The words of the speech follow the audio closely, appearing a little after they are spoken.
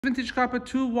Vintage carpet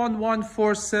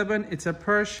 21147. It's a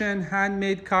Persian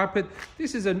handmade carpet.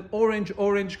 This is an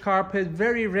orange carpet.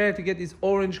 Very rare to get this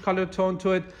orange color tone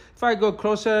to it. If I go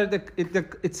closer,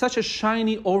 it's such a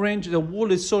shiny orange. The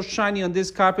wool is so shiny on this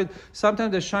carpet.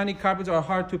 Sometimes the shiny carpets are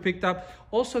hard to pick up.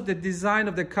 Also, the design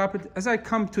of the carpet, as I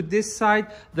come to this side,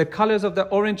 the colors of the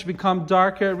orange become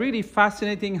darker. Really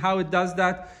fascinating how it does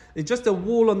that. It's just the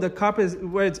wool on the carpet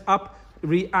where it's up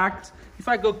react. If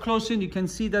I go close in, you can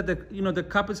see that the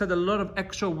carpets had a lot of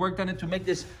extra work on it to make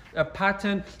this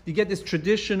pattern. You get this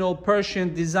traditional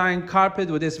Persian design carpet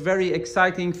with this very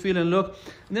exciting feel and look.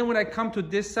 And then when I come to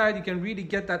this side, you can really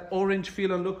get that orange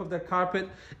feel and look of the carpet.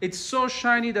 It's so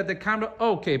shiny that the camera,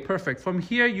 okay, perfect. From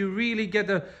here, you really get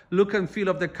the look and feel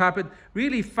of the carpet.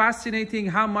 Really fascinating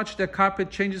how much the carpet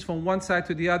changes from one side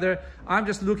to the other. I'm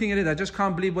just looking at it. I just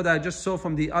can't believe what I just saw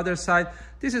from the other side.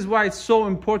 This is why it's so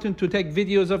important to take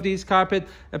videos of these carpets.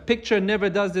 A picture never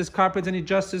does this carpet any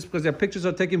justice because the pictures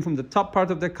are taken from the top part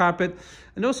of the carpet.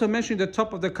 And also mentioning the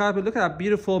top of the carpet, look at that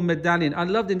beautiful medallion. I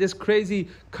loved in this crazy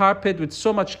carpet with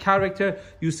so much character,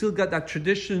 you still got that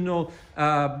traditional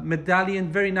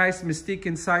medallion, very nice mystique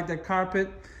inside the carpet.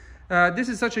 This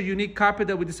is such a unique carpet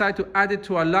that we decided to add it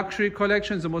to our luxury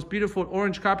collection. It's the most beautiful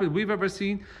orange carpet we've ever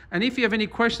seen. And if you have any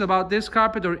questions about this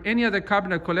carpet or any other carpet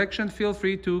in our collection, feel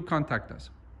free to contact us.